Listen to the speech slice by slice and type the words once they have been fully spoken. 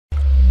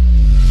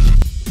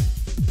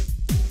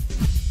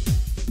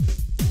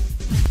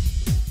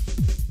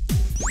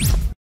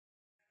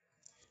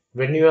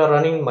When you are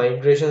running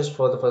migrations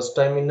for the first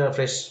time in a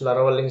fresh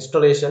Laravel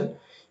installation,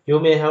 you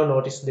may have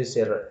noticed this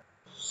error.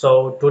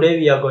 So today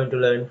we are going to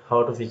learn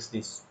how to fix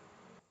this.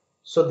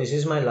 So this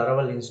is my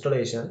Laravel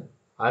installation.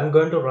 I'm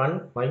going to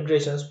run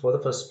migrations for the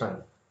first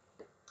time.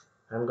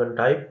 I'm going to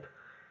type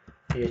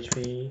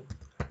php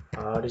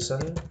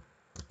artisan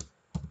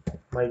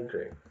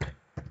migrate.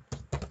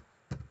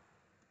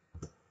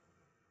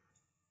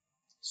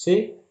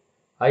 See,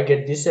 I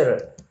get this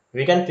error.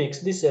 We can fix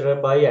this error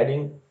by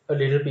adding a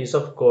little piece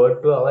of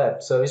code to our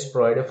app service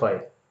provider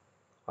file.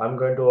 I'm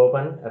going to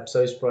open app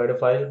service provider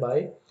file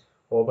by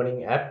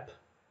opening app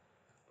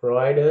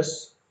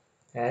providers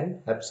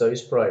and app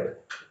service provider.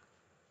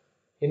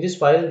 In this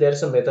file there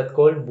is a method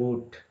called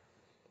boot.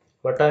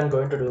 What I'm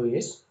going to do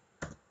is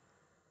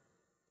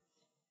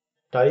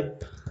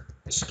type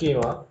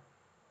schema,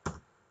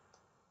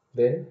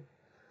 then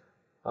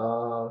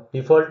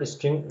default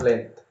string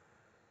length.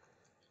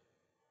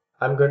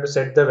 I'm going to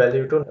set the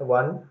value to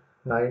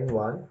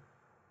 191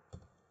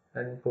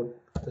 and put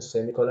the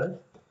semicolon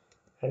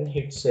and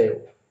hit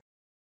save.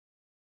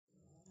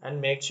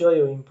 And make sure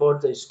you import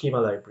the schema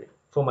library.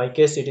 For my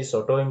case it is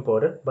auto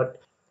imported,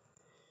 but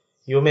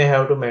you may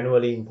have to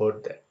manually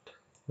import that.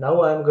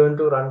 Now I am going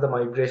to run the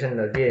migration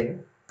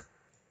again.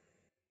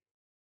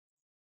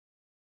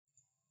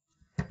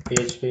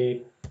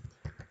 php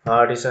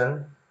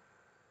artisan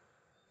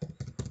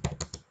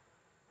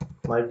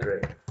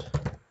migrate.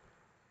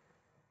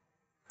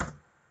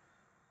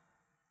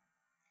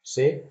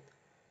 See,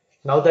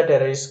 now that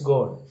error is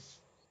gone.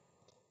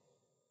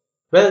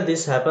 Well,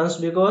 this happens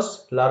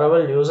because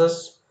Laravel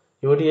uses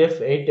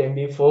UTF-8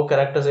 MB4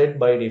 character set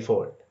by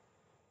default,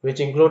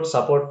 which includes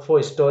support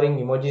for storing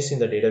emojis in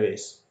the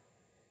database.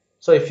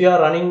 So if you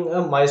are running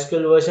a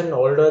MySQL version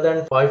older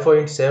than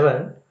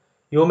 5.7,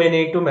 you may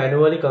need to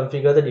manually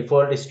configure the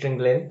default string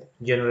length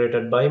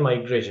generated by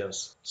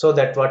migrations. So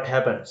that's what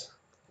happens.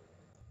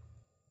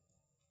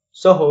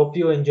 So hope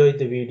you enjoyed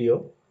the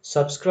video.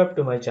 Subscribe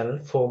to my channel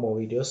for more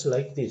videos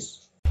like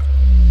this.